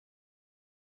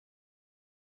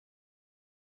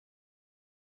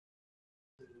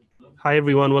Hi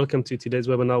everyone, welcome to today's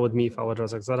webinar with me, Fawad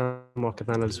Razaqzada, market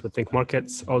analyst with Think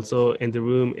Markets. Also in the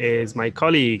room is my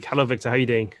colleague. Hello Victor, how are you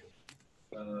doing?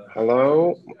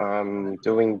 Hello, I'm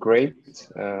doing great.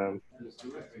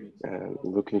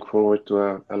 Looking forward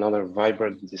to another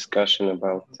vibrant discussion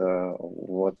about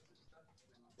what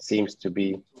seems to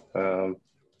be a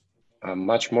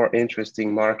much more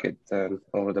interesting market than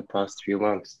over the past few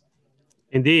months.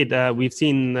 Indeed, we've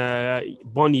seen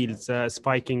bond yields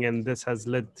spiking, and this has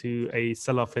led to a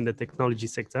sell-off in the technology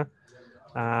sector.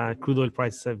 Crude oil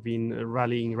prices have been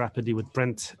rallying rapidly, with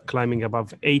Brent climbing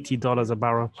above $80 a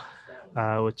barrel,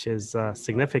 which is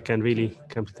significant, really,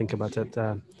 come to think about it,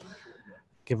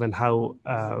 given how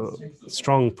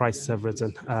strong prices have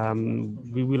risen.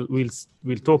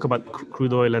 We'll talk about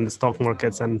crude oil and the stock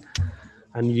markets and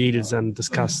yields and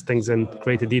discuss things in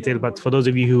greater detail. But for those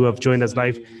of you who have joined us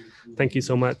live, thank you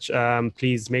so much.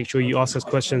 Please make sure you ask us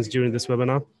questions during this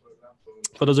webinar.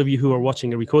 For those of you who are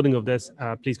watching a recording of this,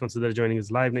 please consider joining us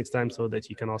live next time so that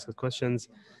you can ask us questions,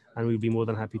 and we'll be more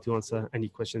than happy to answer any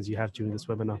questions you have during this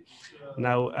webinar.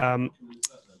 Now,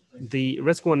 the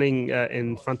risk warning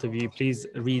in front of you, please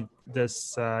read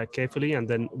this carefully, and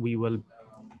then we will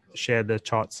share the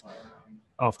charts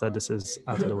after this is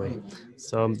out of the way.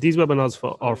 So these webinars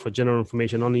are for general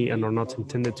information only and are not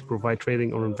intended to provide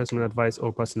trading or investment advice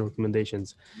or personal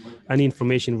recommendations. Any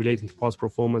information relating to past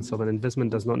performance of an investment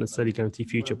does not necessarily guarantee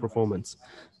future performance.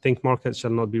 Think Markets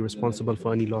shall not be responsible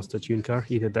for any loss that you incur,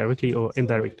 either directly or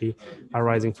indirectly,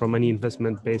 arising from any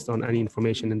investment based on any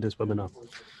information in this webinar.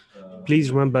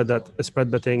 Please remember that spread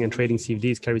betting and trading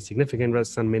CFDs carry significant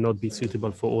risks and may not be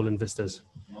suitable for all investors.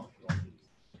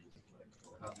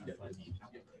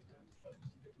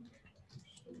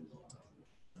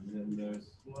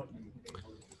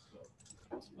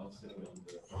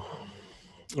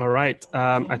 All right.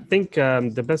 I think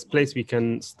the best place we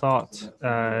can start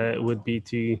would be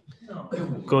to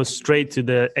go straight to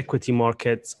the equity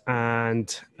markets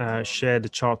and share the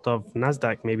chart of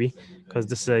NASDAQ, maybe, because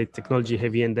this is a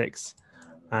technology-heavy index.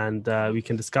 And we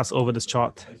can discuss over this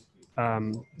chart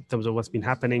in terms of what's been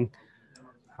happening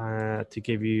to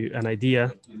give you an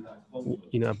idea,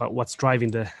 about what's driving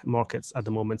the markets at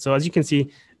the moment. So as you can see,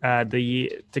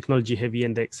 the technology heavy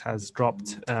index has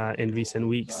dropped in recent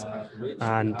weeks,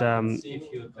 and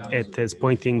it is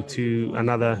pointing to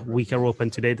another weaker open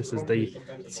today. This is the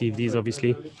CFDs,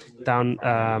 obviously, down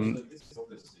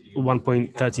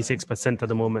 1.36% at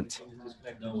the moment.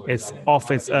 It's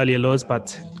off its earlier lows,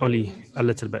 but only a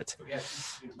little bit.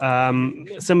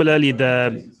 Similarly,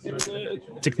 the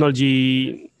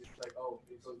technology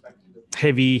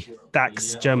heavy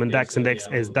DAX, German DAX index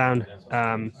is down.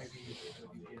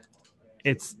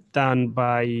 It's down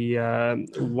by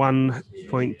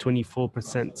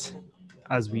 1.24%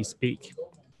 as we speak.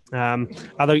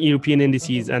 Other European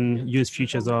indices and US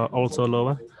futures are also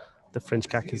lower. The French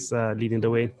CAC is leading the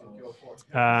way.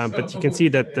 But you can see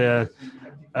that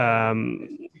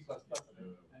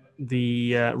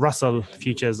the Russell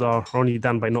futures are only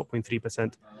down by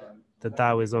 0.3%. The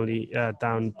Dow is only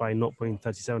down by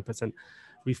 0.37%,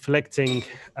 reflecting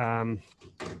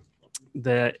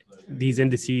these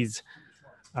indices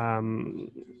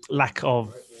lack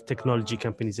of technology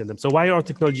companies in them. So why are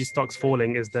technology stocks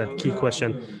falling is the key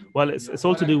question. Well, it's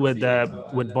all to do with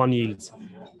bond yields.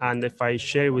 And if I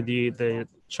share with you the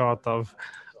chart of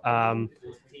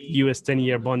US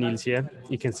 10-year bond yields here,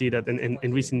 you can see that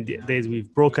in recent days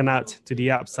we've broken out to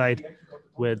the upside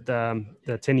with the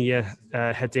 10-year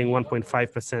hitting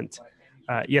 1.5%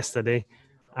 yesterday,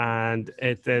 and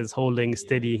it is holding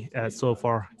steady so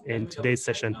far in today's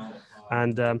session.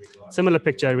 And similar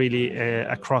picture really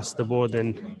across the board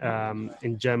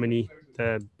in Germany.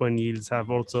 The bond yields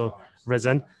have also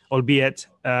risen, albeit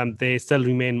they still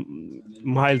remain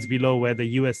miles below where the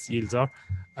US yields are.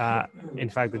 In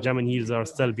fact, the German yields are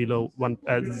still below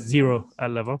zero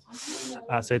level.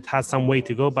 So it has some way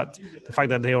to go, but the fact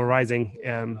that they are rising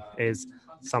is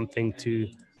something to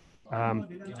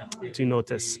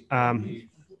notice.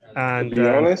 To be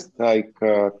honest,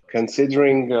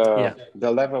 considering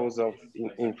the levels of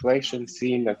inflation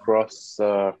seen across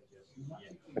the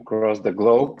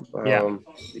globe,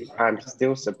 I'm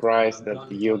still surprised that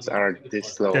the yields are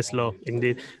this low. This low,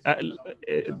 indeed.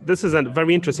 This is a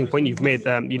very interesting point you've made.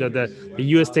 The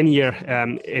US 10-year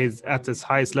is at its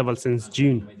highest level since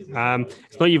June.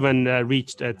 It's not even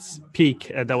reached its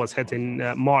peak that was hit in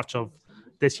March of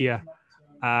this year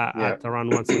at around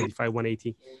 175,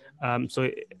 180. So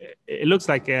it looks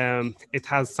like it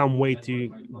has some way to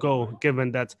go,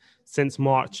 given that since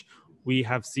March, we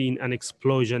have seen an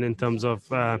explosion in terms of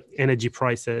energy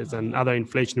prices and other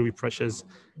inflationary pressures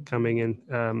coming in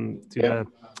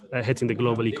hitting the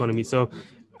global economy. So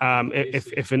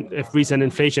if recent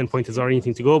inflation pointers are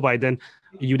anything to go by, then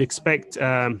you'd expect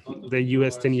the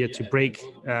US 10-year to break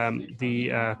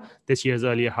this year's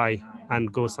earlier high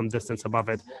and go some distance above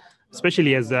it,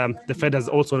 especially as the Fed has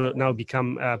also now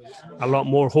become a lot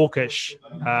more hawkish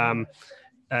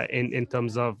in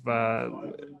terms of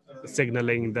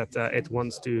signaling that it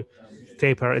wants to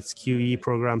taper its QE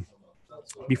program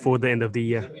before the end of the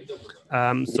year.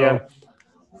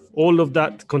 All of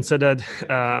that considered,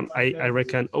 I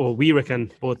reckon, or we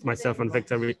reckon, both myself and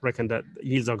Victor reckon that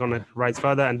yields are going to rise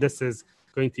further, and this is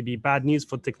going to be bad news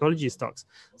for technology stocks.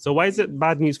 So why is it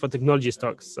bad news for technology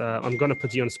stocks? I'm going to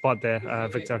put you on the spot there,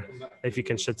 Victor, if you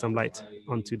can shed some light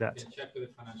onto that.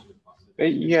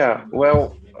 Yeah,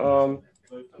 well,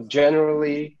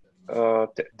 generally,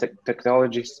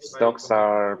 technology stocks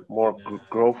are more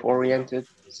growth oriented.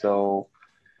 So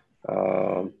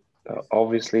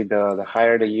obviously, the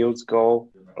higher the yields go,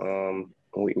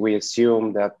 we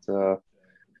assume that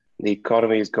the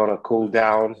economy is going to cool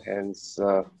down, hence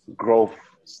growth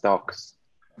stocks,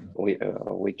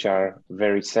 which are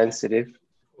very sensitive,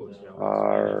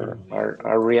 are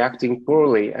reacting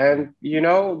poorly. And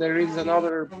there is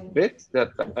another bit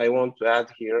that I want to add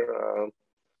here,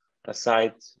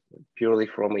 aside purely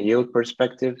from a yield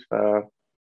perspective.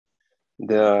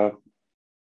 The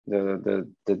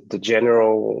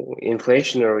general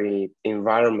inflationary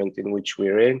environment in which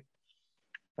we're in,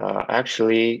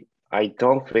 actually, I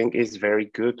don't think is very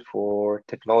good for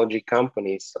technology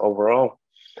companies overall,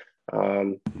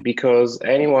 because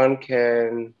anyone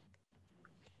can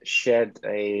shed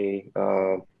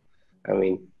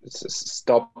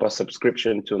stop a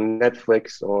subscription to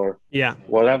Netflix or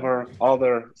whatever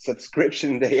other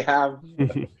subscription they have,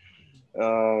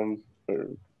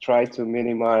 try to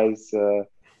minimize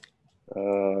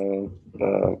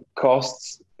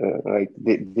costs. Like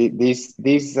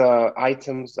these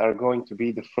items are going to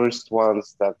be the first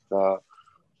ones that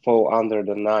fall under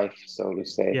the knife, so to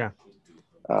say.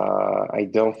 I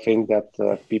don't think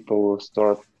that people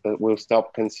will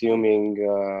stop consuming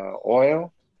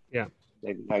oil.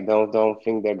 I don't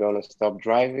think they're going to stop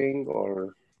driving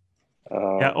or.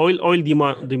 Oil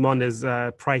demand is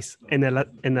price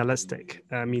inelastic,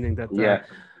 meaning that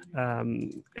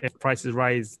if prices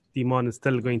rise, demand is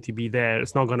still going to be there.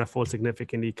 It's not going to fall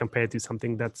significantly compared to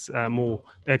something that's more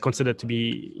considered to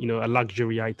be, a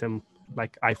luxury item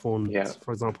like iPhones,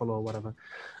 for example, or whatever.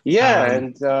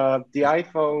 And the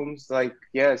iPhones,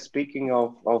 speaking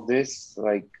of this,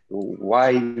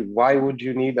 why would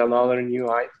you need another new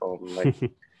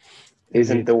iPhone?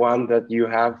 Isn't the one that you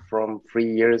have from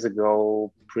 3 years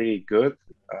ago pretty good?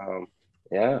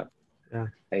 There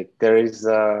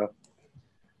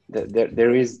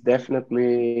is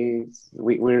definitely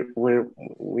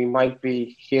we might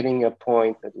be hitting a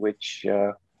point at which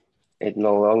it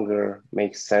no longer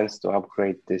makes sense to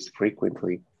upgrade this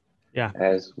frequently,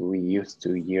 as we used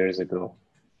to years ago.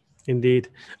 Indeed.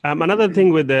 Another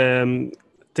thing with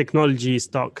technology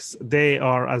stocks, they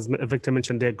are, as Victor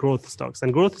mentioned, they're growth stocks,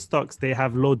 and growth stocks, they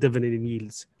have low dividend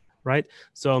yields, right?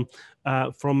 So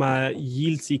from a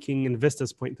yield-seeking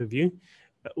investor's point of view,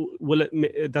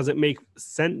 does it make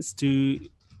sense to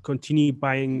continue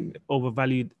buying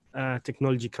overvalued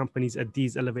technology companies at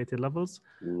these elevated levels,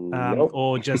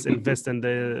 or just invest in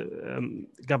the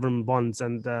government bonds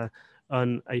and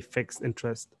earn a fixed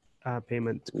interest coupon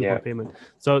payment?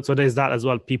 So there's that as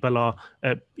well. People are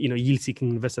yield-seeking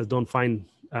investors don't find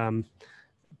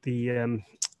the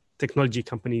technology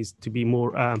companies to be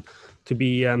more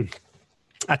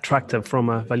attractive from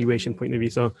a valuation point of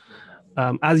view. So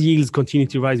as yields continue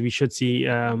to rise, we should see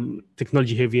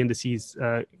technology-heavy indices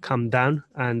come down,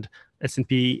 and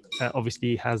S&P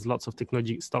obviously has lots of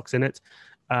technology stocks in it,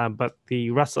 but the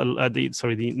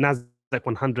Nasdaq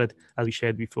 100, as we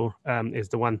shared before, is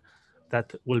the one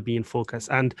that will be in focus.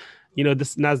 And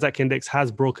this Nasdaq index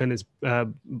has broken its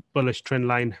bullish trend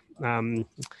line,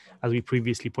 as we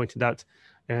previously pointed out.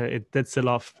 It did sell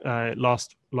off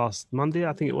last Monday,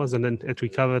 I think it was, and then it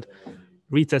recovered,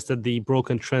 retested the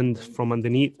broken trend from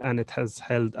underneath, and it has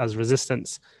held as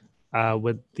resistance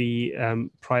with the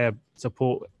prior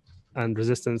support and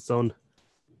resistance zone,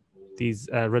 these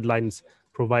red lines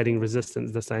providing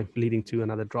resistance this time, leading to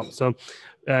another drop. So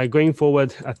going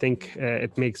forward, I think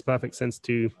it makes perfect sense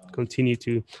to continue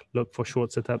to look for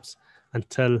short setups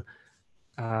until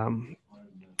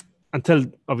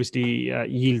obviously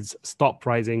yields stop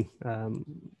rising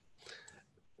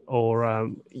or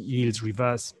yields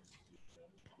reverse.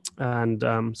 And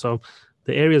so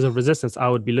The areas of resistance I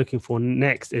would be looking for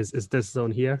next is this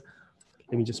zone here.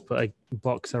 Let me just put a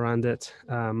box around it.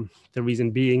 The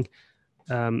reason being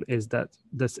is that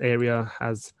this area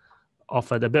has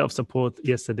offered a bit of support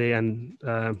yesterday and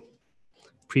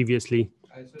previously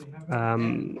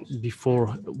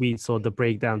before we saw the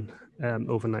breakdown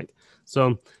overnight.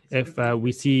 So if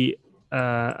we see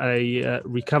a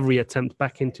recovery attempt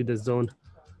back into the zone,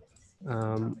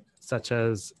 such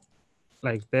as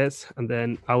like this, and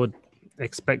then I would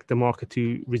expect the market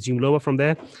to resume lower from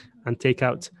there and take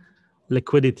out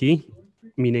liquidity,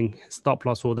 meaning stop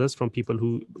loss orders from people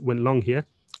who went long here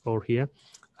or here.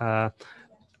 There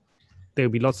will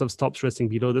be lots of stops resting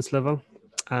below this level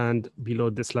and below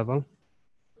this level,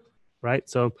 right?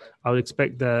 So I would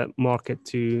expect the market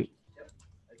to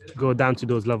go down to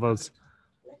those levels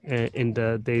in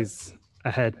the days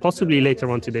ahead, possibly later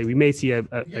on today. We may see a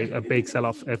big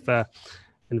sell-off if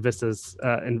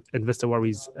investor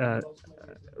worries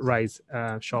rise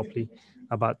sharply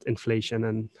about inflation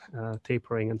and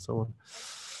tapering and so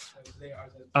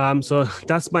on. So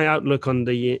that's my outlook on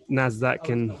the Nasdaq,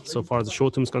 and so far as the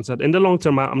short term is concerned. In the long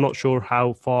term, I'm not sure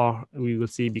how far we will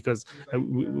see, because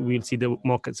we'll see the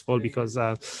markets fall, because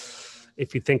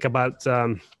if you think about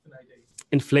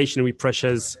inflationary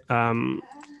pressures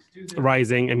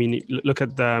rising, I mean, look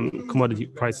at the commodity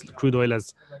price, crude oil,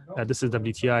 as this is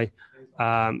WTI.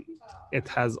 It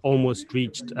has almost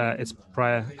reached its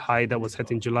prior high that was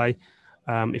hit in July.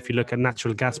 If you look at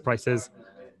natural gas prices,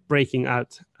 breaking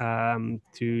out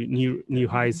to new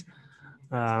highs.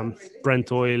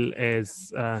 Brent oil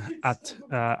is at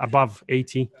above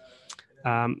 80.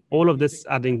 All of this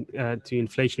adding to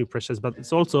inflationary pressures, but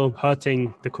it's also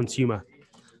hurting the consumer,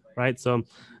 right? So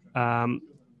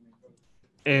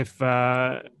if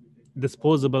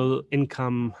disposable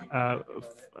income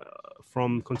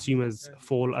from consumers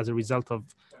fall as a result of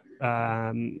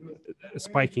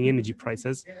spiking energy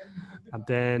prices,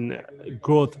 then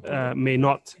growth may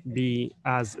not be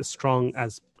as strong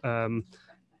as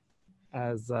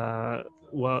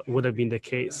would have been the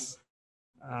case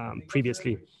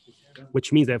previously,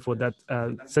 which means therefore that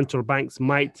central banks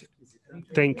might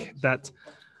think that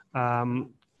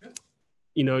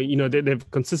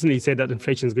they've consistently said that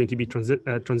inflation is going to be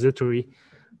transitory,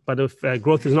 but if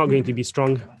growth is not going to be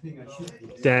strong,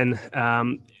 then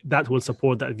that will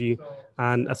support that view.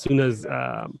 And as soon as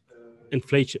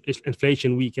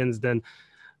inflation weakens, then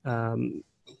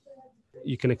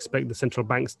you can expect the central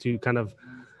banks to kind of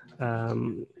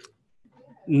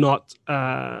not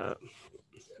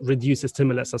reduce the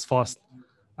stimulus as fast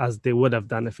as they would have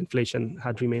done if inflation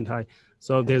had remained high.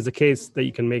 So there's a case that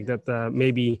you can make that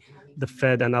maybe the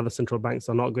Fed and other central banks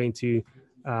are not going to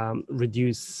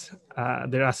reduce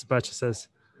their asset purchases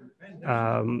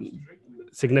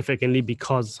significantly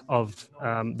because of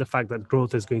the fact that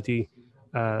growth is going to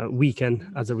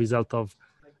weaken as a result of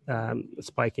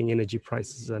spiking energy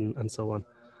prices and so on.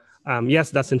 Yes,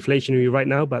 that's inflationary right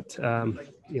now, but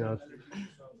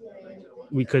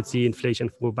we could see inflation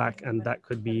fall back, and that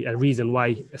could be a reason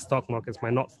why stock markets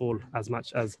might not fall as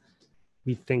much as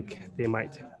we think they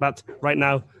might. But right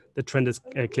now, the trend is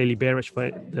clearly bearish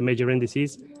for the major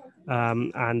indices,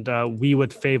 and we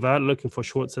would favor looking for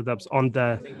short setups on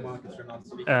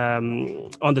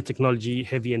the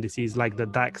technology-heavy indices like the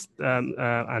DAX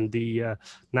and the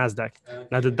Nasdaq.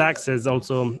 Now, the DAX is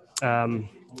also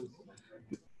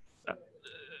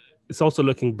it's also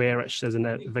looking bearish, isn't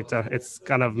it, Victor? It's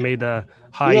kind of made a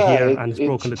high here and it's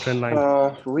broken the trend line.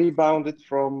 Rebounded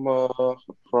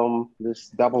from this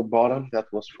double bottom that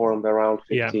was formed around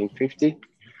 1550.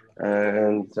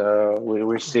 And we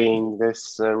were seeing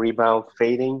this rebound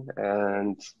fading,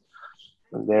 and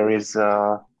there is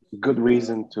good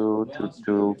reason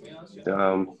to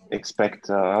expect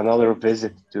another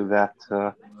visit to that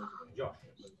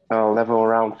level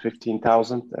around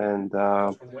 15,000, and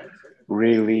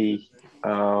really,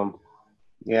 the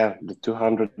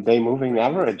 200-day moving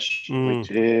average, which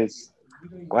is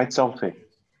quite something.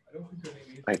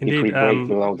 Indeed, if we break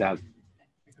below that.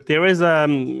 There is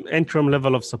an interim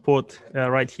level of support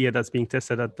right here that's being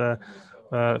tested at the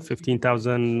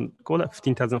 15,000, call it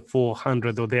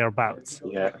 15,400 or thereabouts.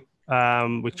 Yeah.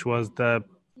 Which was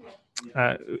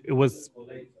it was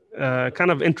kind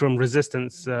of interim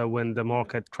resistance when the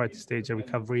market tried to stage a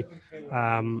recovery,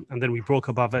 and then we broke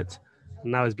above it.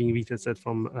 Now it's being retested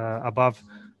from above.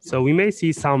 So we may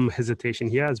see some hesitation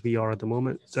here as we are at the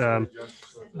moment.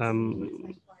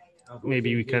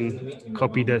 Maybe we can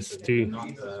copy this to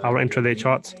our intraday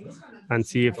charts and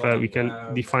see if we can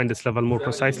define this level more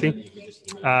precisely.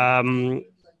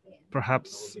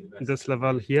 Perhaps this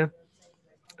level here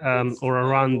or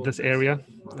around this area.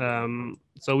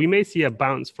 So we may see a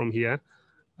bounce from here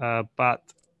but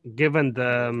given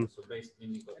the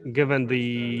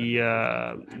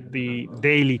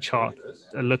daily chart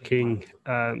looking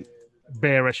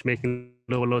bearish, making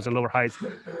lower lows and lower highs,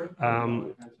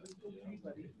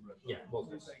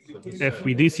 if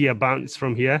we do see a bounce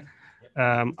from here,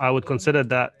 I would consider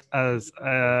that as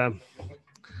a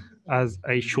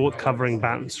short covering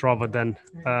bounce rather than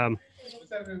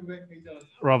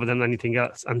anything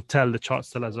else, until the chart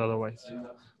still has otherwise.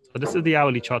 So this is the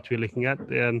hourly chart we're looking at.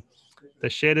 The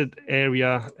shaded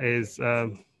area is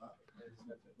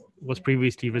was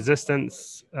previously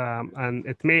resistance, and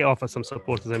it may offer some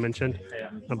support, as I mentioned.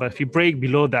 But if you break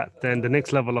below that, then the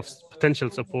next level of potential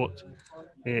support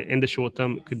in the short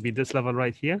term could be this level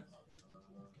right here,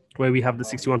 where we have the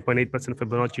 61.8%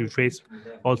 Fibonacci retrace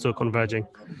also converging.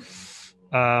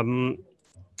 And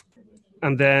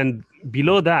then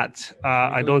below that,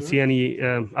 I don't see any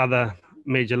other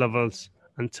major levels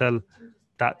until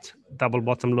that double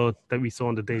bottom low that we saw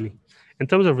on the daily. In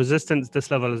terms of resistance,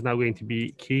 this level is now going to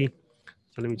be key.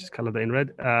 So let me just color that in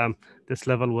red. This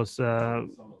level was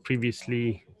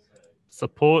previously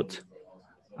support.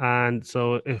 And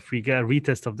so if we get a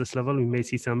retest of this level, we may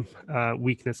see some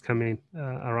weakness coming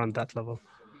around that level.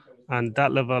 And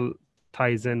that level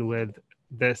ties in with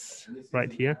this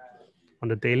right here on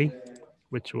the daily,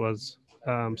 which was,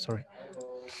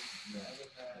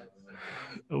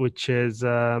 which is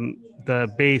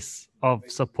the base of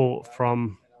support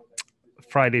from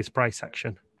Friday's price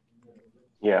action.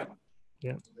 Yeah.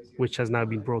 Yeah, which has now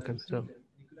been broken.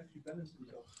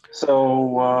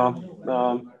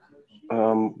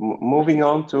 Moving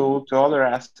on to other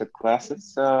asset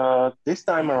classes, this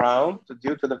time around,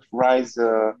 due to the rise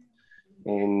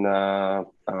in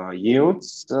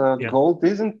yields, gold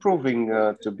isn't proving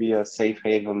to be a safe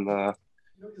haven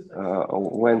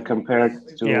when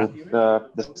compared to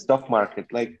the stock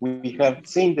market. Like, we have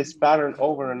seen this pattern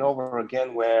over and over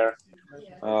again, where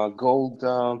gold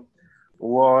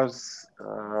was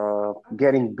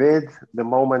getting bid the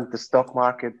moment the stock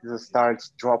market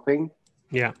starts dropping.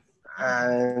 Yeah.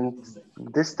 And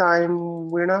this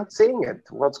time we're not seeing it.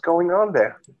 What's going on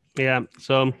there? Yeah.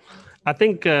 So I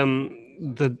think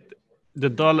the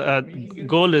dollar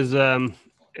gold is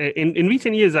in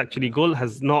recent years, actually, gold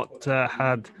has not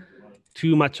had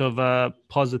too much of a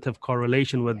positive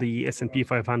correlation with the S&P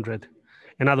 500.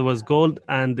 In other words, gold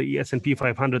and the S&P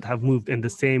 500 have moved in the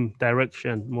same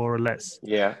direction, more or less.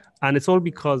 Yeah. And it's all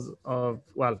because of,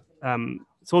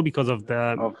 it's all because of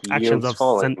the actions of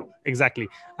and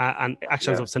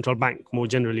actions of central bank more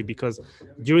generally. Because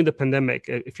during the pandemic,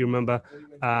 if you remember,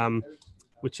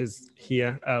 which is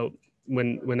here,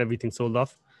 when everything sold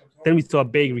off, then we saw a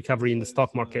big recovery in the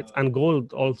stock market, and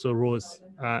gold also rose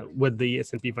with the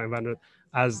S&P 500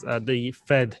 as the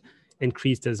Fed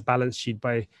increased its balance sheet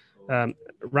by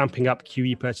ramping up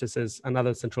QE purchases, and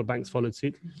other central banks followed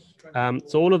suit.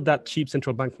 So all of that cheap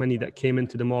central bank money that came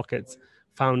into the markets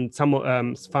found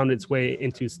its way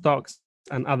into stocks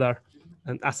and other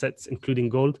assets, including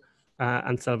gold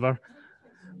and silver.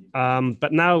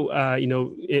 But now,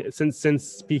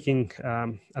 since peaking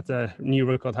at a new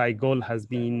record high, gold has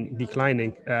been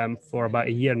declining for about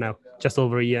a year now, just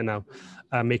over a year now,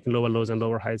 making lower lows and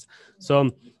lower highs.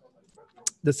 So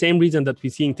the same reason that we're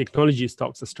seeing technology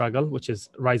stocks struggle, which is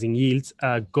rising yields,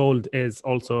 gold is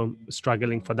also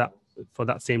struggling for that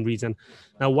same reason.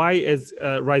 Now, why is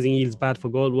rising yields bad for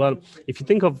gold? Well, if you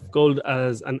think of gold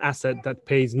as an asset that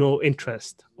pays no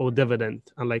interest or dividend,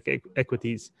 unlike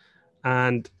equities,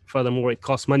 and furthermore, it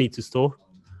costs money to store,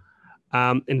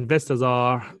 investors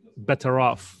are better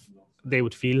off, they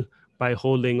would feel, by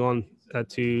holding on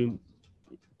to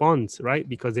bonds, right?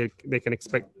 Because they can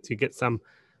expect to get some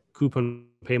coupon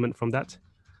payment from that,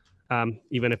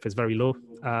 even if it's very low,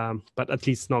 but at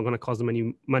least it's not going to cost them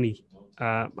any money,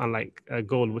 unlike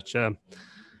gold, which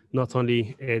not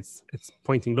only it's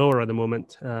pointing lower at the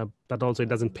moment, but also it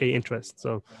doesn't pay interest.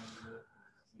 So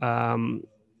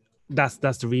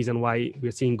that's the reason why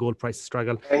we're seeing gold prices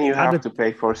struggle. And you have to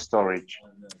pay for storage.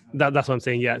 That's what I'm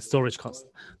saying. Yeah, storage cost.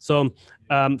 So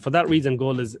for that reason,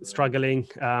 gold is struggling.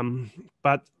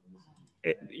 But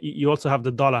you also have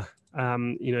the dollar.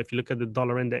 If you look at the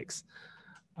dollar index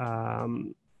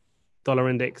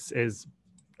is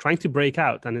trying to break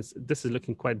out, and this is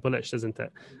looking quite bullish, isn't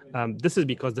it? This is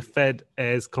because the Fed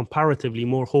is comparatively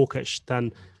more hawkish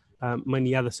than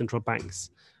many other central banks,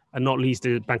 and not least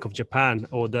the Bank of Japan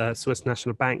or the Swiss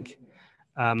National Bank,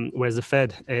 whereas the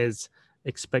Fed is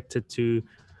expected to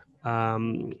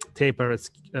taper its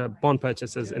bond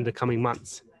purchases in the coming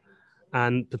months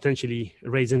and potentially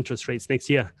raise interest rates next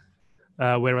year,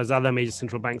 whereas other major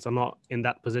central banks are not in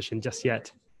that position just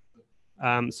yet.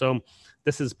 So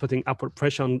this is putting upward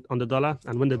pressure on the dollar.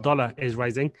 And when the dollar is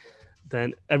rising,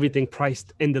 then everything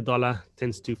priced in the dollar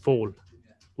tends to fall,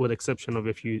 with the exception of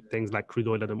a few things like crude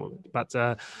oil at the moment. But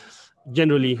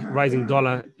generally, rising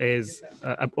dollar is,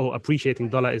 or appreciating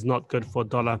dollar is not good for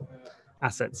dollar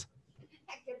assets.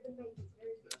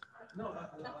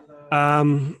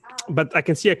 But I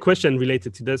can see a question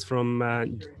related to this from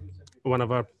one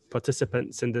of our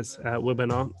participants in this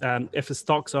webinar. If the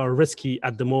stocks are risky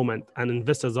at the moment and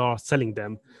investors are selling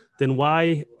them, then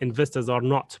why investors are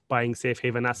not buying safe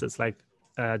haven assets like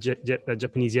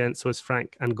Japanese yen, Swiss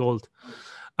franc, and gold?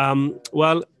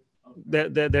 Well,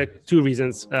 there are two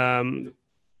reasons.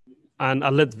 And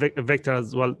I'll let Victor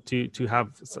as well to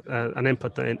have an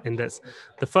input in this.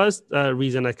 The first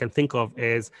reason I can think of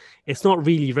is it's not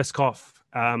really risk off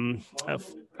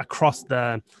across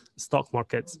the stock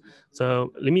markets.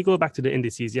 So let me go back to the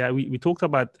indices. Yeah, we talked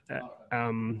about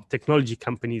technology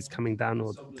companies coming down,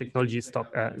 or technology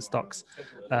stocks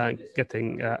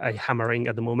getting a hammering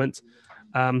at the moment.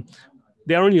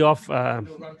 They're only off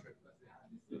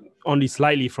only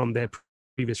slightly from their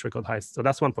previous record highs. So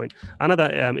that's one point.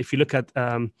 Another, if you look at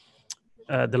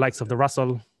the likes of the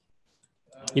Russell,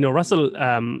 Russell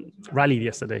rallied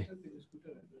yesterday.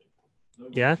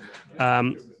 Yeah.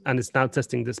 And it's now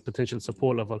testing this potential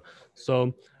support level.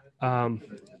 So so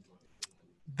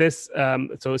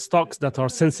stocks that are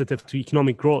sensitive to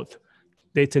economic growth,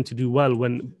 they tend to do well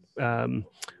when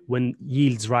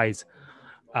yields rise.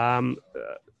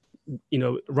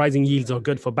 Rising yields are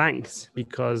good for banks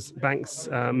because banks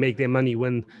make their money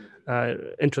when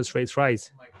interest rates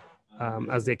rise,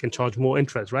 as they can charge more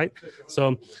interest, right?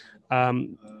 So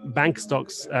bank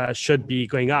stocks should be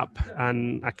going up,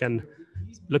 and I can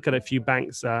look at a few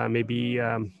banks, maybe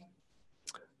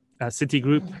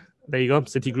Citigroup. There you go,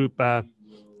 Citigroup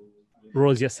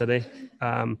rose yesterday.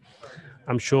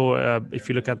 I'm sure if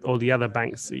you look at all the other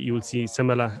banks, you will see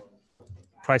similar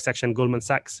price action. Goldman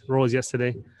Sachs rose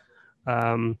yesterday.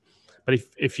 But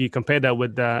if you compare that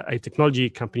with a technology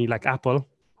company like Apple,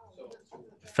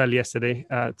 fell yesterday.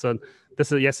 So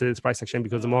this is yesterday's price action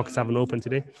because the markets haven't opened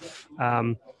today.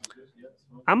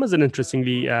 Amazon,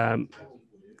 interestingly,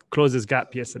 closed this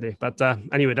gap yesterday. But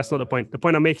anyway, that's not the point. The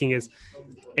point I'm making is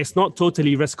it's not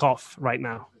totally risk off right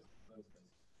now.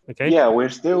 Okay. Yeah, we're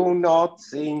still not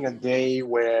seeing a day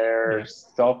where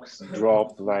stocks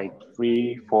drop like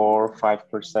 3, 4,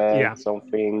 5%,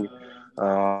 something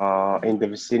in the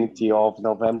vicinity of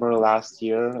November last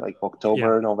year, like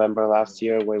October, November last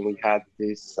year, where we had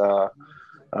this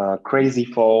crazy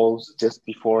falls just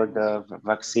before the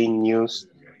vaccine news.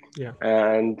 Yeah.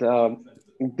 And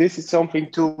this is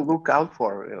something to look out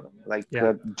for. Like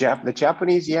the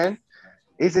Japanese yen.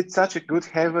 Is it such a good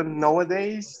haven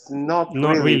nowadays? Not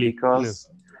really, because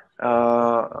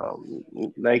the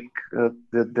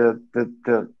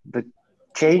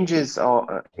changes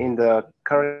in the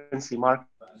currency market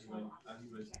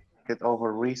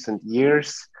over recent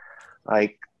years,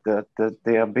 like the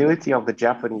ability of the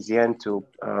Japanese yen to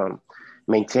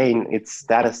maintain its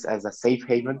status as a safe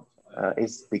haven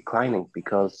is declining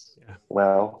because,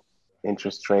 well,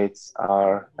 interest rates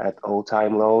are at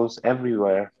all-time lows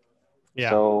everywhere.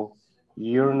 Yeah. So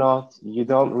you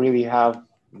don't really have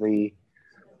the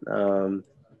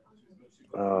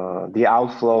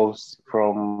outflows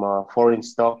from foreign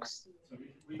stocks.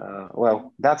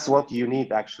 Well, that's what you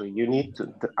need actually. You need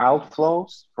the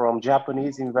outflows from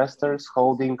Japanese investors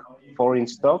holding foreign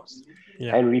stocks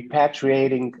and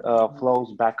repatriating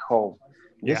flows back home.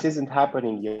 This isn't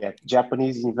happening yet.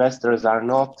 Japanese investors are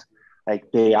not,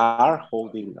 like, they are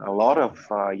holding a lot of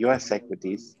US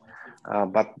equities.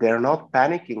 But they're not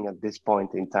panicking at this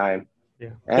point in time.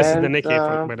 Yeah, this is the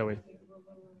Nikkei, by the way.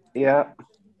 Yeah,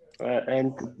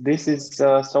 and this is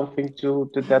something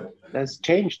that has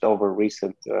changed over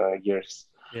recent years.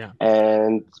 Yeah,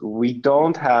 and we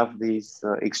don't have these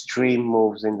extreme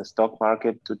moves in the stock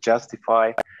market to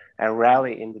justify a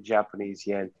rally in the Japanese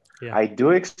yen. Yeah. I do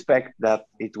expect that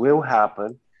it will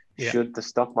happen should the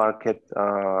stock market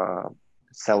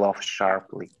sell off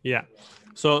sharply. Yeah.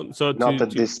 So not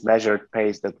at this measured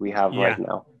pace that we have right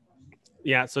now.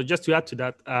 Yeah. So just to add to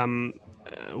that,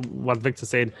 what Victor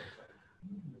said,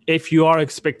 if you are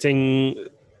expecting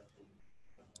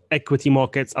equity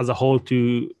markets as a whole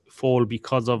to fall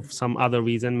because of some other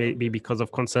reason, maybe because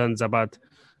of concerns about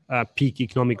peak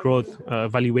economic growth,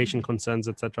 valuation concerns,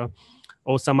 etc.,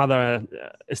 or some other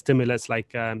stimulus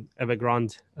like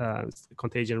Evergrande,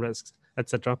 contagion risks,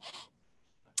 etc.,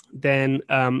 then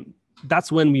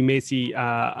that's when we may see,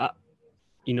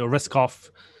 risk off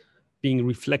being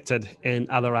reflected in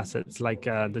other assets like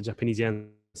the Japanese yen,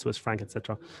 Swiss franc,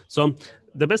 etc. So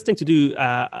the best thing to do,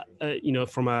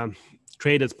 from a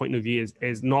trader's point of view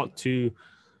is not to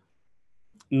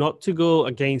go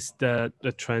against the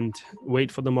trend,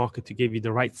 wait for the market to give you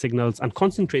the right signals and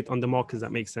concentrate on the markets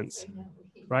that make sense,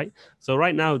 right? So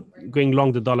right now, going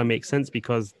long the dollar makes sense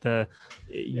because the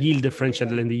yield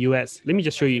differential in the US, let me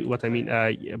just show you what I mean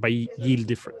by yield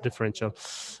differential.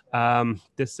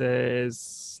 This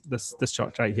is this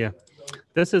chart right here.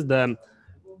 This is the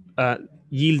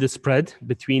yield spread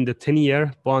between the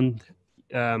 10-year bonds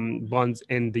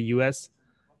in the US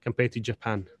compared to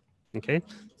Japan. Okay,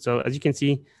 so as you can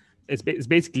see, it's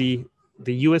basically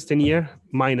the US 10-year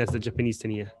minus the Japanese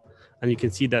 10-year, and you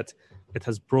can see that it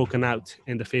has broken out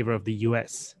in the favor of the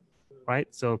US,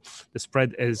 right? So the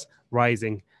spread is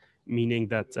rising, meaning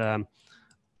that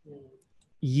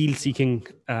yield-seeking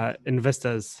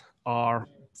investors are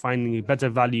finding a better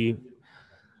value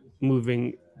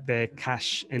moving their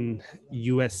cash in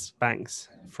US banks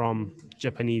from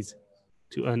Japanese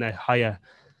to earn a higher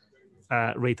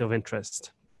rate of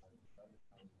interest.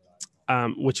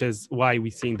 Which is why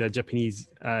we're seeing the Japanese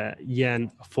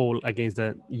yen fall against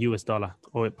the US dollar,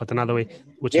 or put another way,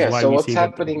 which is why so we're what's seeing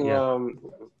happening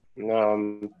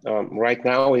right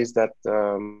now is that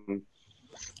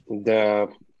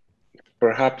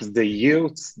perhaps the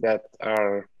yields that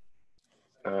are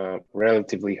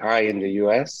relatively high in the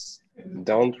US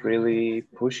don't really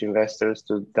push investors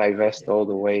to divest all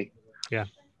the way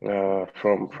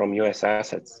from US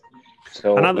assets.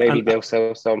 So maybe they'll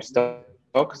sell some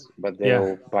stocks, but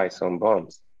they'll buy some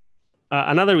bonds.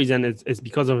 Another reason is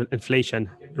because of inflation.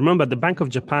 Remember, the Bank of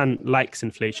Japan likes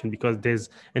inflation because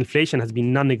inflation has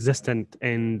been non-existent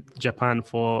in Japan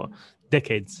for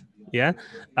decades. Yeah.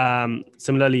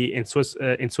 Similarly, in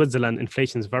Switzerland,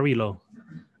 inflation is very low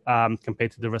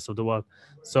compared to the rest of the world.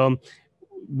 So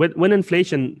when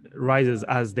inflation rises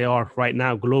as they are right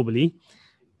now globally,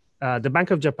 the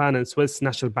Bank of Japan and Swiss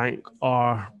National Bank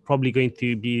are probably going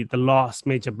to be the last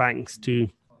major banks to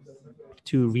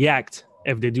react,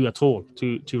 if they do at all,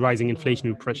 to rising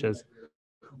inflationary pressures.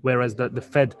 Whereas the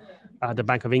Fed, the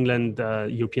Bank of England, the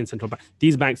European Central Bank,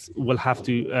 these banks will have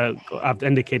to have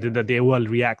indicated that they will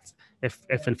react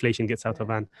if inflation gets out of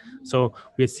hand. So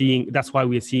that's why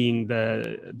we're seeing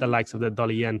the likes of the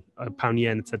dollar yen, pound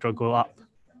yen, etc. go up.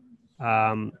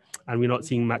 And we're not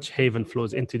seeing much haven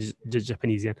flows into the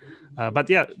Japanese yen. But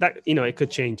yeah, that it could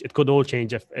change. It could all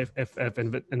change if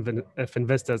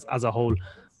investors as a whole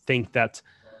think that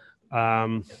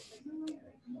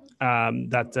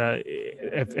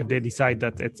if they decide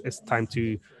that it's time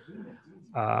to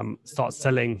start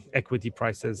selling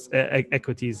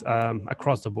equities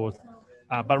across the board.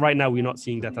 But right now we're not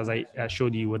seeing that, as I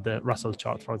showed you with the Russell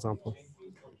chart, for example.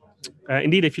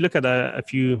 Indeed, if you look at a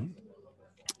few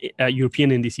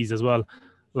European indices as well,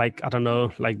 like, I don't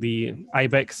know, like the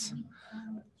IBEX,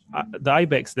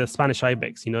 the Spanish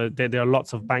IBEX, there are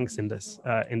lots of banks in this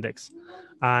index.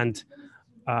 And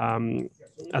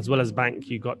as well as bank,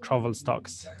 you got travel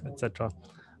stocks, etc.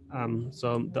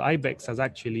 So the IBEX has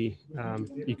actually,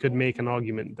 you could make an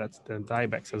argument that the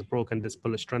IBEX has broken this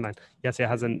bullish trend line. Yes, it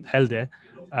hasn't held there,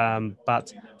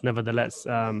 but nevertheless,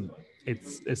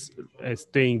 it's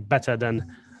doing better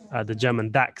than the German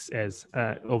DAX is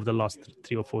over the last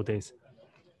 3 or 4 days.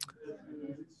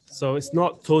 So it's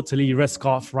not totally risk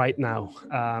off right now.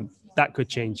 That could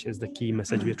change, is the key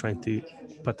message we're trying to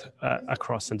put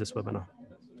across in this webinar.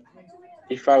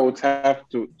 If I would have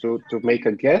to make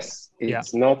a guess,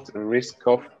 it's not risk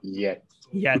off yet.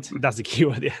 Yet, that's the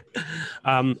keyword. Yeah,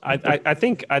 I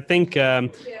think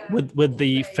with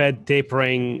the Fed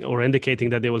tapering or indicating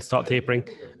that they will start tapering,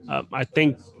 I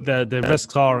think the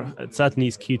risks are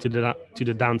certainly skewed to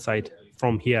the downside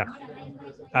from here.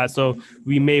 So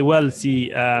we may well see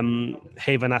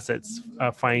haven assets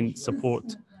find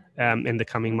support in the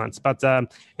coming months. But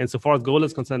insofar as gold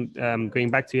is concerned, going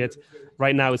back to it,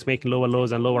 right now it's making lower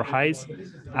lows and lower highs.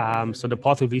 So the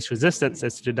path of least resistance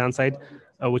is to the downside,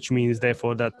 which means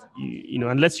therefore that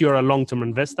unless you're a long-term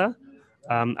investor,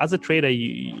 as a trader,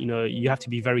 you have to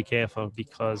be very careful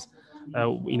because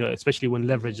especially when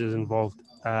leverage is involved,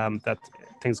 that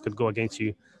things could go against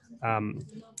you.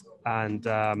 And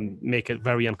make it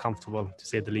very uncomfortable, to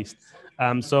say the least.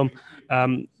 So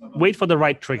wait for the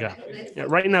right trigger.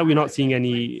 Right now, we're not seeing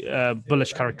any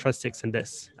bullish characteristics in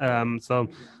this. So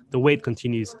the wait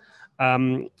continues.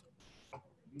 The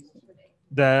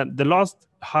last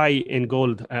high in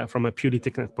gold from a purely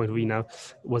technical point of view now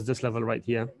was this level right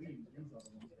here.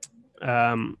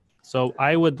 So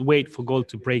I would wait for gold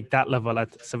to break that level at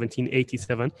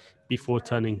 1787 before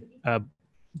turning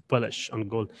bullish on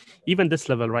gold. Even this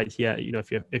level right here,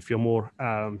 if you're more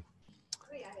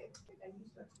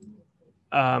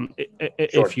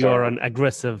If you're an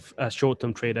aggressive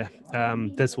short-term trader,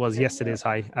 this was yesterday's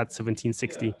high at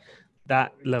 1760.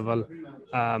 That level,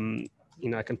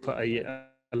 I can put a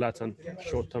alert on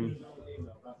short-term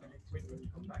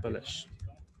bullish.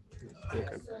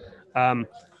 Okay.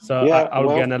 So yeah, I'll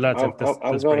get an alert if this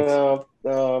I'm breaks.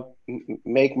 gonna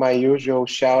make my usual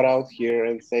shout out here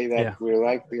and say that we're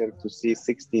likely to see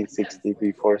 1660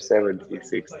 before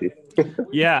 1760.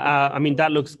 Yeah, I mean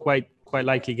that looks quite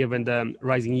likely given the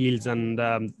rising yields and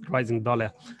rising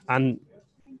dollar, and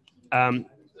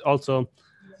also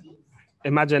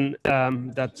imagine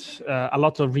that a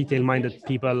lot of retail-minded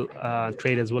people,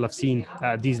 traders, will have seen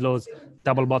these lows,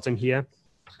 double bottom here,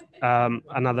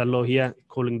 another low here,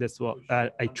 calling this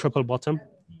a triple bottom.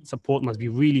 Support must be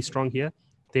really strong here.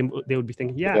 They would be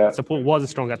thinking, support was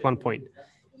strong at one point.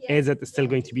 Is it still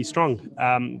going to be strong?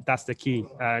 That's the key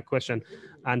question.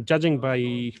 And judging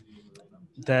by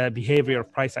the behavior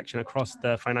of price action across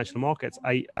the financial markets,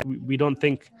 we don't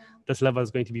think this level is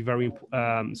going to be very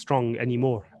strong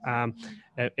anymore.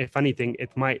 If anything,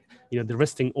 it might, the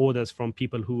resting orders from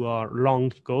people who are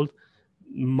long gold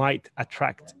might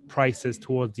attract prices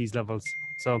towards these levels.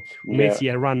 So we may see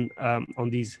a run on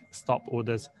these stop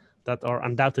orders that are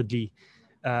undoubtedly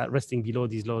resting below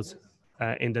these lows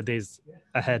in the days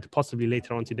ahead, possibly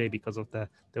later on today because of the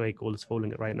way gold is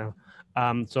falling right now.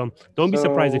 So don't be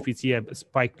surprised if we see a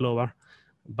spike lower.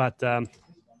 But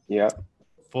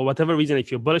for whatever reason,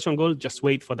 if you're bullish on gold, just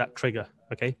wait for that trigger,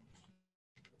 okay?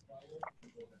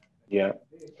 Yeah.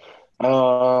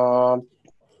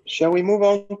 Shall we move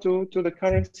on to the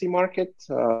currency market?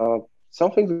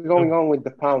 Something's going on with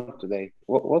the pound today.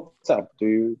 What's up?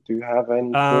 Do you have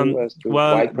any clue as to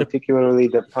why particularly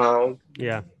the pound?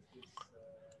 Yeah.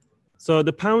 So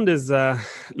the pound is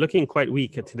looking quite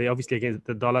weak today, obviously against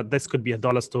the dollar. This could be a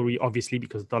dollar story, obviously,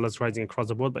 because dollar's rising across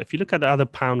the board. But if you look at the other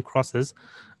pound crosses,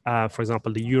 for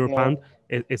example, the euro pound,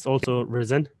 it's also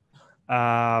risen.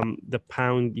 The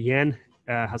pound yen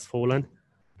has fallen.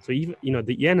 So even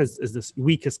the yen is the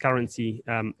weakest currency.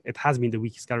 It has been the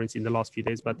weakest currency in the last few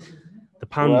days, but the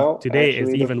pound today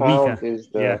is even weaker.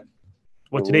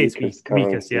 Well, today is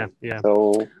weakest. Yeah.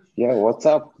 So what's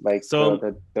up? Like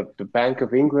the Bank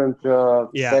of England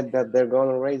said that they're going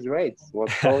to raise rates.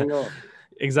 What's going on?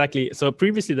 Exactly. So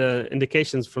previously, the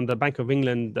indications from the Bank of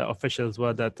England officials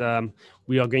were that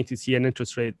we are going to see an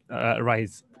interest rate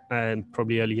rise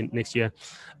probably early next year.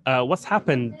 What's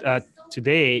happened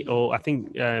today, or I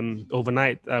think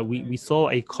overnight, we saw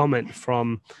a comment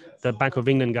from the Bank of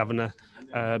England governor,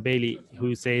 Bailey,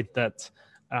 who said that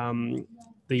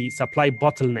the supply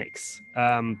bottlenecks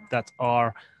that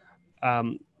are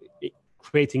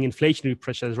creating inflationary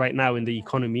pressures right now in the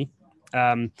economy,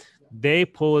 they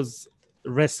pose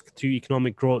risk to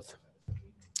economic growth,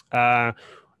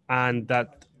 and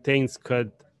that things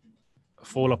could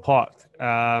fall apart,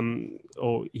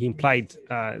 or he implied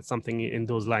something in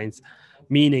those lines,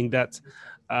 meaning that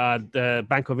the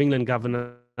Bank of England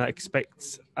governor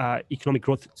expects economic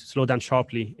growth to slow down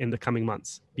sharply in the coming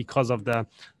months because of the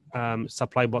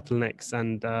supply bottlenecks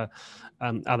and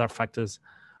other factors,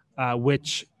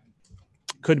 which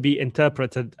could be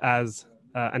interpreted as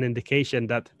an indication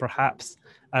that perhaps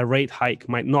a rate hike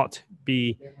might not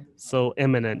be so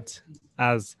imminent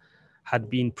as had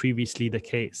been previously the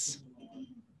case.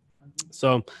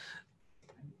 So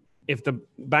if the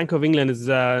Bank of England is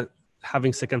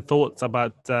having second thoughts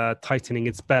about tightening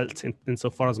its belt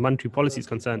insofar as monetary policy is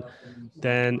concerned,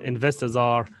 then investors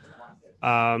are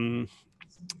kind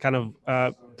of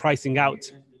pricing out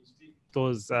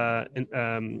those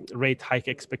rate hike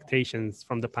expectations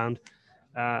from the pound,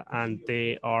 and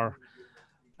they are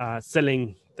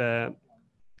selling the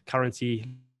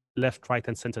currency left, right,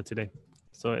 and center today.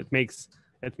 So it makes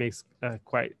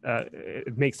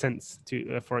sense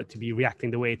for it to be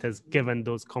reacting the way it is, given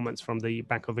those comments from the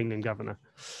Bank of England governor.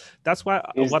 That's why.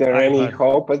 Is there any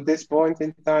hope at this point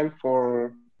in time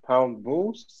for pound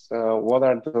bulls? What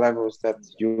are the levels that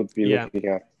you would be looking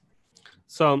at?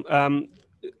 So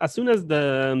as soon as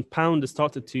the pound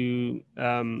started to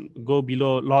go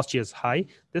below last year's high,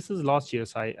 this is last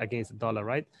year's high against the dollar,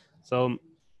 right? So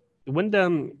when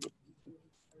the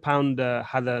pound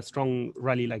had a strong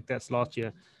rally like this last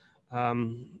year,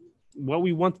 what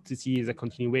we wanted to see is a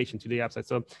continuation to the upside.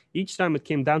 So each time it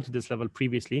came down to this level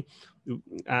previously,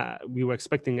 we were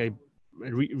expecting a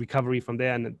recovery from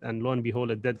there, and lo and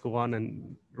behold, it did go on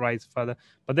and rise further.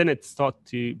 But then it started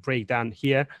to break down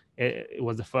here. It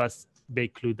was the first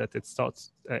big clue that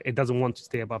it doesn't want to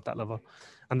stay above that level.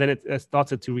 And then it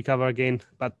started to recover again,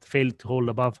 but failed to hold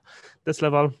above this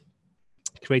level.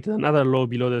 created another low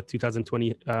below the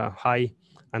 2020 high,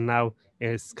 and now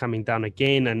is coming down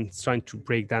again and it's trying to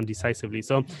break down decisively.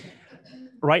 So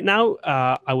right now,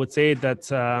 I would say that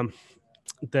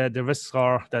the risks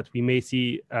are that we may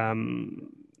see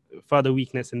further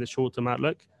weakness in the short-term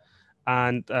outlook,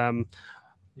 and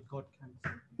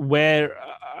where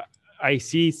I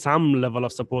see some level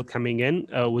of support coming in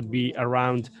would be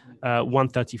around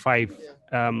 135,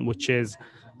 which is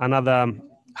another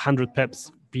 100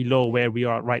 pips below where we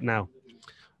are right now.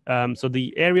 So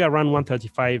the area around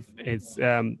 135 is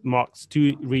marks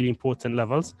two really important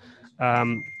levels.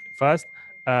 First,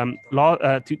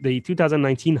 the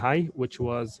 2019 high, which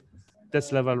was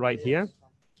this level right here,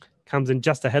 comes in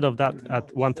just ahead of that at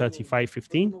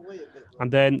 135.15,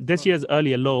 and then this year's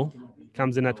earlier low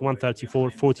comes in at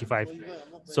 134.45.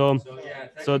 So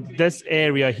this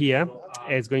area here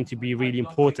is going to be really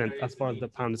important as far as the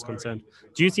pound is concerned.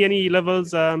 Do you see any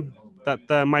levels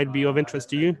that might be of interest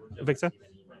to you, Victor?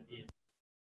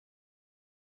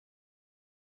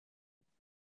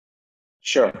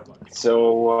 Sure.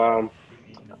 So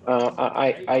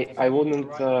I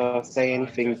wouldn't say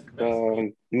anything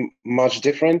much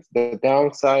different. The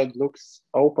downside looks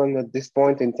open at this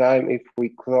point in time if we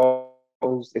close,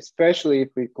 especially if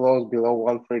we close below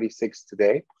 136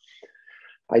 today.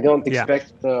 I don't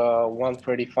expect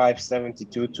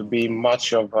 135.72 to be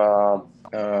much of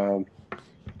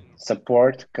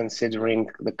support considering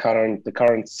the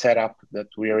current setup that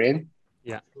we're in.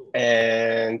 Yeah.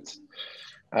 And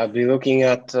I'll be looking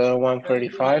at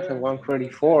 135 and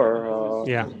 134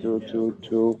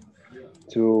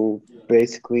 to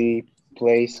basically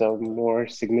play some more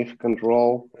significant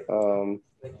role.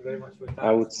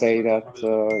 I would say that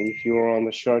if you're on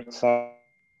the short side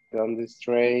on this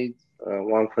trade,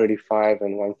 135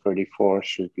 and 134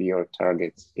 should be your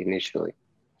targets initially.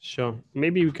 Sure.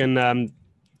 Maybe we can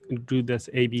do this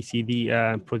ABCD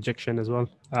projection as well.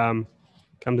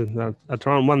 Comes in at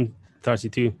around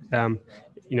 132.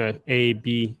 You know, A,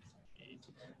 B,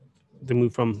 the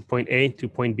move from point A to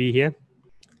point B here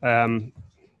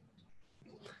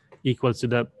equals to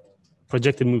the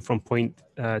projected move from point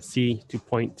C to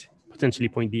potentially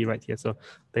point D right here. So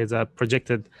there's a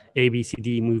projected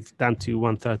ABCD move down to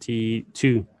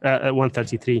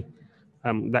 133.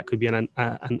 That could be an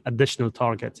additional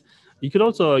target. You could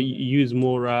also use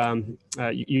more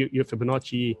your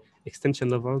Fibonacci extension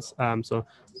levels. So, for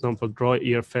example, draw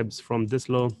your fibs from this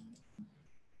low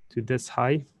to this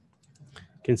high. You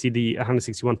can see the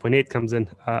 161.8 comes in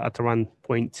at around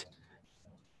point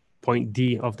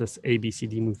D of this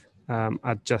ABCD move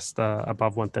at just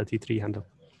above 133 handle.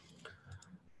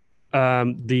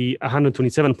 The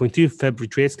 127.2 Feb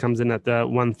retrace comes in at the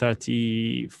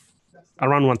 130,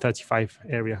 around 135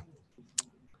 area.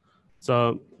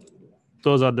 So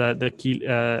those are the key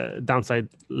downside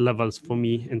levels for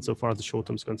me insofar as the short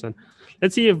term is concerned.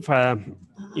 Let's see if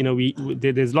you know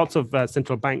there's lots of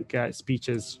central bank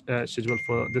speeches scheduled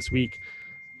for this week.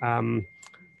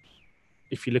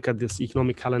 If you look at this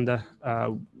economic calendar,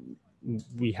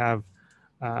 we have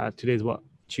today's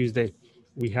Tuesday.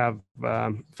 We have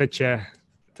Fed chair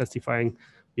testifying.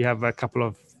 We have a couple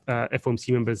of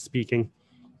FOMC members speaking,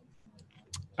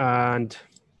 and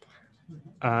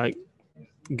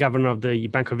Governor of the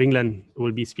Bank of England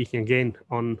will be speaking again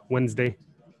on Wednesday,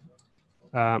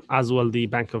 as well the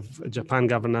Bank of Japan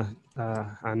governor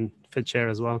and Fed chair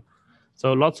as well.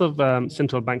 So lots of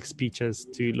central bank speeches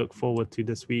to look forward to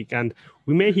this week. And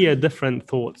we may hear different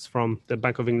thoughts from the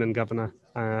Bank of England governor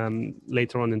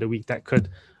later on in the week that could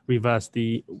reverse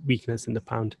the weakness in the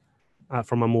pound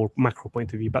from a more macro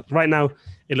point of view. But right now,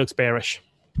 it looks bearish.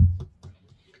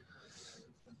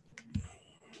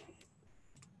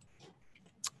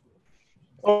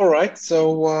 All right.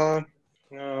 So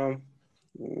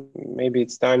maybe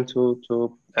it's time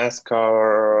to ask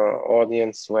our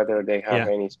audience whether they have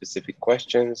any specific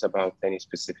questions about any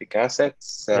specific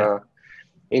assets.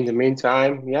 In the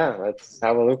meantime, let's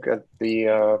have a look at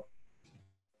the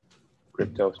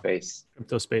crypto space.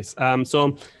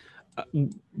 So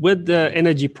with the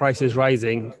energy prices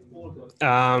rising,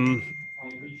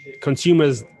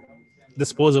 consumers'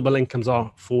 disposable incomes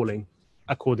are falling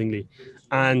accordingly.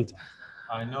 And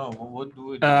I know. What do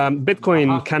we do?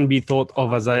 Bitcoin can be thought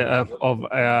of as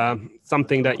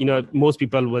something that most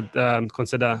people would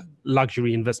consider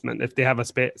luxury investment. If they have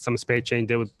some spare change,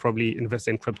 they would probably invest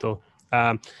in crypto.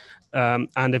 And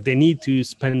if they need to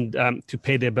spend to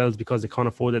pay their bills because they can't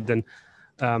afford it, then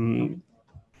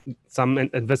some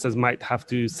investors might have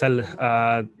to sell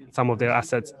some of their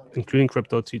assets, including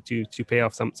crypto, to pay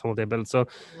off some of their bills. So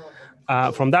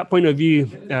from that point of view,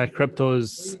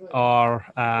 cryptos are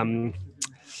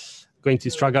going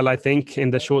to struggle, I think, in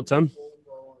the short term.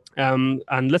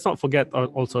 And let's not forget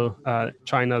also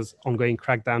China's ongoing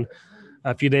crackdown.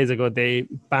 A few days ago, they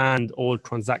banned all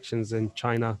transactions in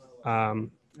China,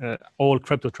 all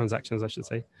crypto transactions, I should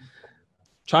say.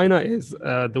 China is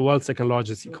the world's second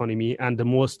largest economy and the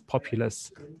most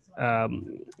populous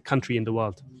country in the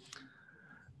world.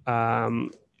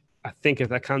 I think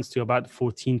it accounts to about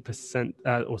 14%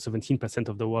 or 17%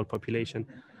 of the world population.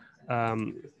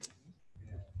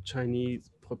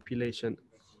 Chinese population.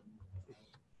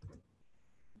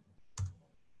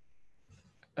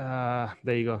 There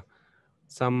you go.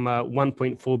 Some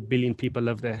 1.4 billion people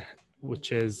live there,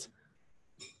 which is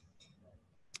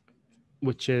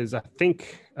I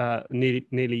think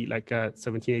nearly like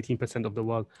 17-18% of the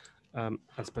world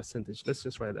as percentage. Let's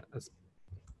just write that as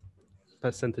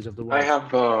percentage of the world. I have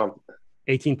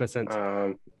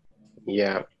 18%.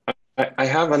 Yeah, I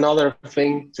have another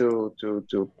thing to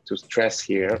stress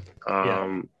here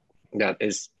that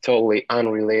is totally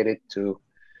unrelated to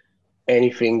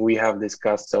anything we have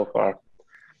discussed so far.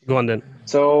 Go on then.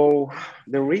 So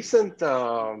the recent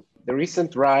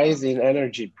rise in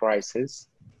energy prices,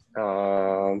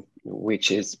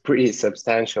 which is pretty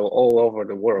substantial all over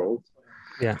the world.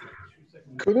 Yeah.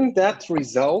 Couldn't that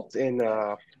result in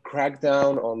a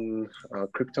crackdown on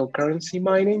cryptocurrency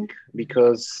mining?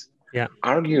 Because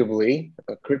arguably,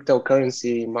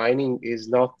 cryptocurrency mining is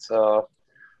not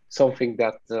something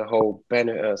that the whole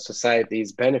society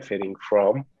is benefiting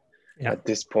from at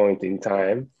this point in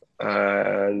time.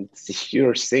 And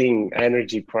you're seeing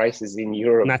energy prices in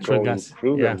Europe natural going gas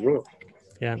through the roof.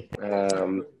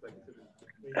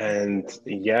 And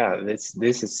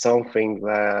this is something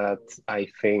that I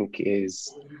think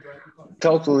is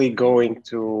totally going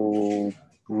to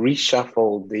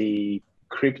reshuffle the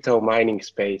crypto mining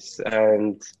space.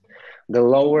 And the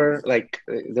lower,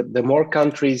 the more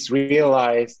countries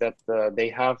realize that they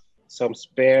have some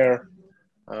spare,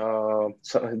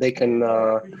 so they can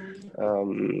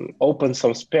open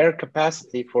some spare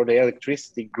capacity for the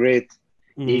electricity grid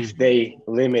if they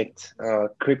limit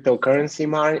cryptocurrency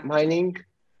mining.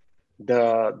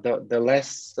 The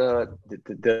less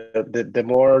the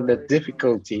more the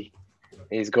difficulty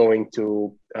is going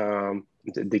to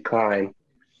decline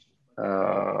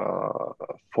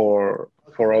for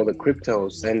all the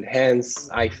cryptos, and hence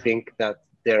I think that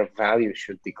their value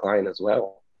should decline as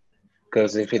well,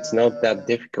 because if it's not that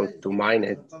difficult to mine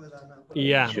it,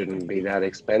 it shouldn't be that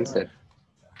expensive.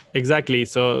 Exactly.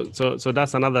 So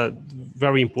that's another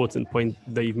very important point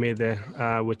that you've made there,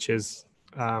 which is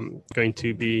going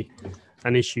to be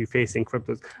an issue facing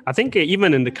cryptos. I think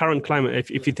even in the current climate,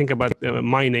 if you think about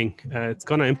mining, it's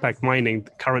going to impact mining,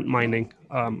 current mining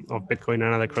of Bitcoin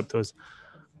and other cryptos,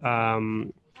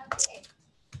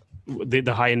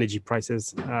 the high energy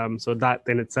prices. So that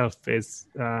in itself is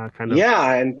kind of...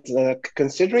 Yeah, and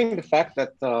considering the fact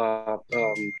that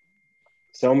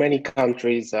so many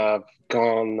countries have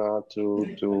gone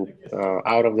to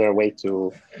out of their way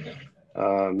to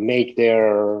make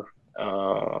their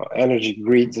energy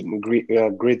grids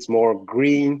more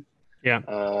green. If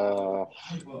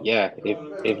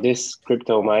this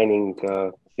crypto mining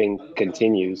thing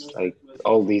continues, like,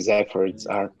 all these efforts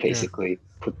are basically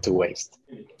put to waste.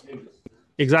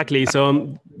 Exactly.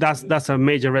 So that's a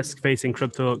major risk facing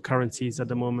cryptocurrencies at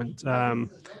the moment.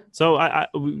 So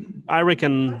I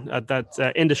reckon that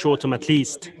in the short term, at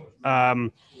least,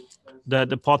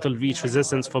 the path will reach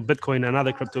resistance for Bitcoin and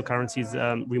other cryptocurrencies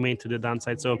remain to the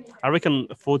downside. So I reckon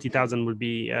 40,000 will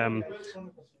be the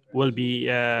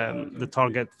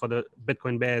target for the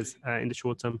Bitcoin bears in the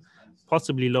short term,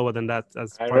 possibly lower than that.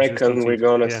 As I reckon we're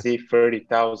gonna see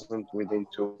 30,000 within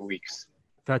 2 weeks.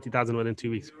 30,000 within 2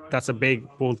 weeks. That's a big,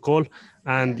 bold call.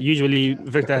 And usually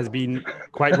Victor has been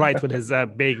quite right with his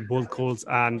big, bold calls.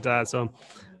 And so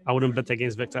I wouldn't bet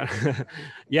against Victor.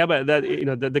 But that,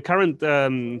 the current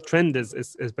trend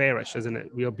is bearish, isn't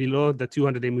it? We are below the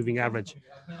 200-day moving average.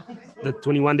 The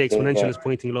 21-day exponential is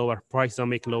pointing lower. Prices are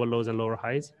making lower lows and lower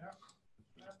highs.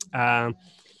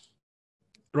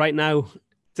 Right now,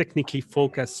 technically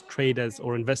focused traders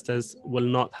or investors will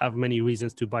not have many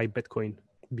reasons to buy Bitcoin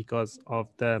because of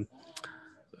the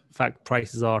fact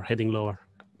prices are heading lower,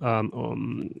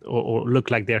 or look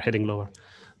like they're heading lower.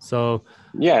 So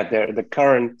the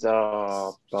current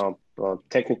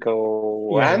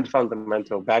technical and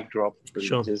fundamental backdrop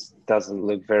just doesn't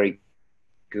look very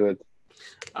good.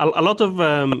 A lot of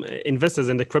investors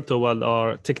in the crypto world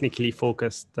are technically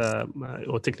focused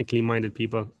or technically minded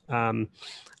people,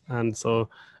 and so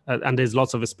and there's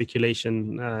lots of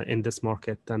speculation in this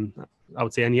market than I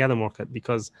would say any other market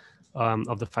because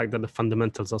of the fact that the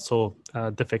fundamentals are so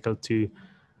difficult to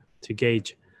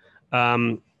gauge.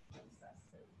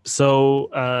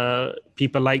 So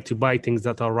people like to buy things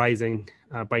that are rising,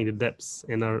 buying the dips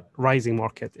in a rising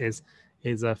market is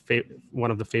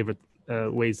one of the favorite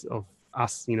ways of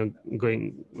us,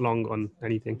 going long on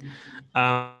anything.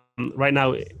 Right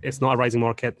now, it's not a rising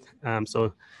market,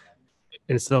 so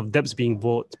instead of dips being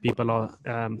bought, people are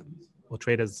or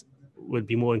traders will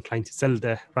be more inclined to sell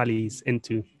the rallies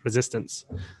into resistance.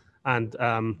 And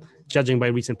judging by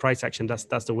recent price action,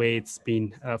 that's the way it's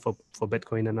been for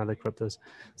Bitcoin and other cryptos.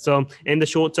 So in the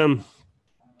short term,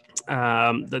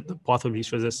 the path of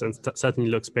least resistance certainly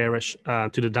looks bearish to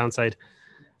the downside.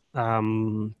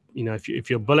 If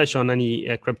you're bullish on any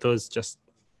cryptos, just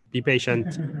be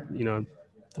patient.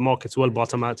 The markets will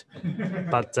bottom out,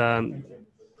 but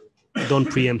don't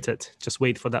preempt it. Just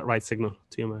wait for that right signal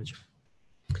to emerge.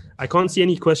 I can't see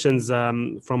any questions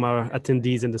from our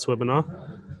attendees in this webinar.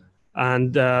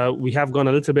 And we have gone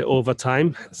a little bit over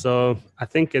time. So I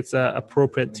think it's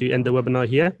appropriate to end the webinar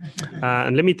here.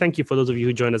 And let me thank you for those of you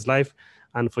who joined us live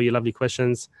and for your lovely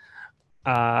questions.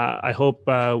 I hope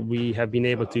we have been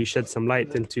able to shed some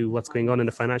light into what's going on in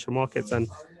the financial markets and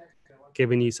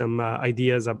giving you some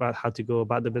ideas about how to go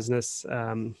about the business,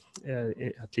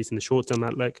 at least in the short-term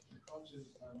outlook.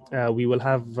 We will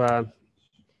have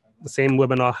the same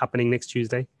webinar happening next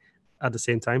Tuesday at the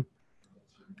same time.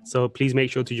 So please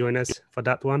make sure to join us for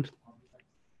that one.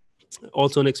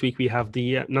 Also next week, we have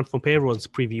the non-farm payrolls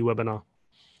preview webinar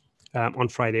on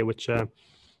Friday, which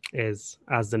is,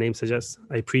 as the name suggests,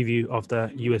 a preview of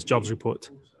the US jobs report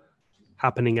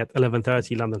happening at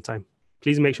 11:30 London time.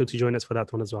 Please make sure to join us for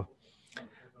that one as well.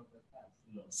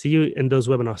 See you in those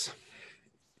webinars.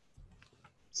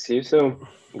 See you soon.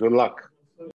 Good luck.